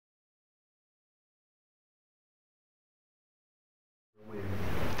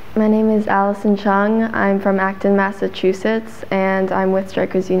My name is Allison Chung. I'm from Acton, Massachusetts, and I'm with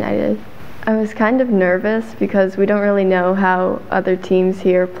Strikers United. I was kind of nervous because we don't really know how other teams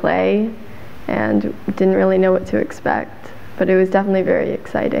here play and didn't really know what to expect, but it was definitely very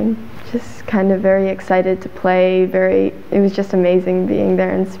exciting. Just kind of very excited to play. It was just amazing being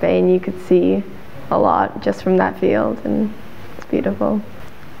there in Spain. You could see a lot just from that field, and it's beautiful.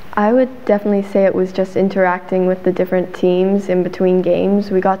 I would definitely say it was just interacting with the different teams in between games.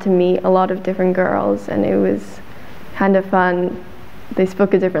 We got to meet a lot of different girls, and it was kind of fun. They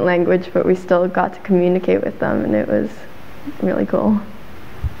spoke a different language, but we still got to communicate with them, and it was really cool.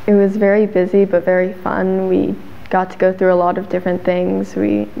 It was very busy but very fun. We got to go through a lot of different things.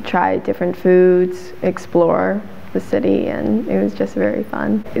 We tried different foods, explore the city, and it was just very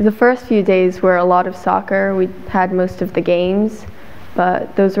fun. The first few days were a lot of soccer. We had most of the games,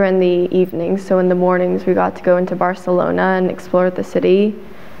 but those were in the evenings, so in the mornings we got to go into Barcelona and explore the city.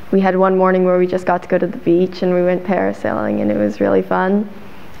 We had one morning where we just got to go to the beach and we went parasailing, and it was really fun.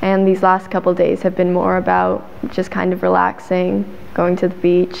 And these last couple days have been more about just kind of relaxing, going to the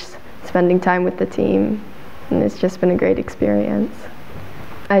beach, spending time with the team, and it's just been a great experience.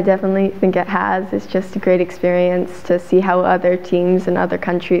 I definitely think it has. It's just a great experience to see how other teams in other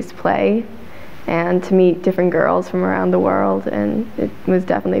countries play, and to meet different girls from around the world, and it was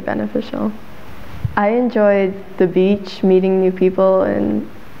definitely beneficial. I enjoyed the beach, meeting new people, and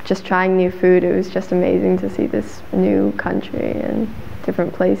just trying new food. It was just amazing to see this new country and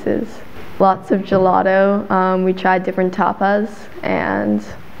different places. Lots of gelato. We tried different tapas, and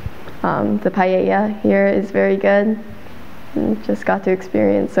the paella here is very good. And just got to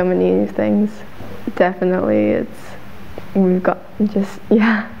experience so many new things. Definitely,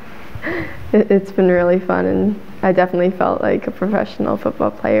 it's been really fun, and I definitely felt like a professional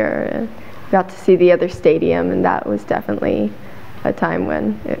football player. And got to see the other stadium, and that was definitely a time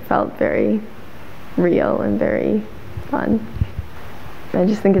when it felt very real and very fun. I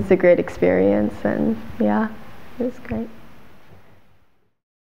just think it's a great experience, and yeah, it was great.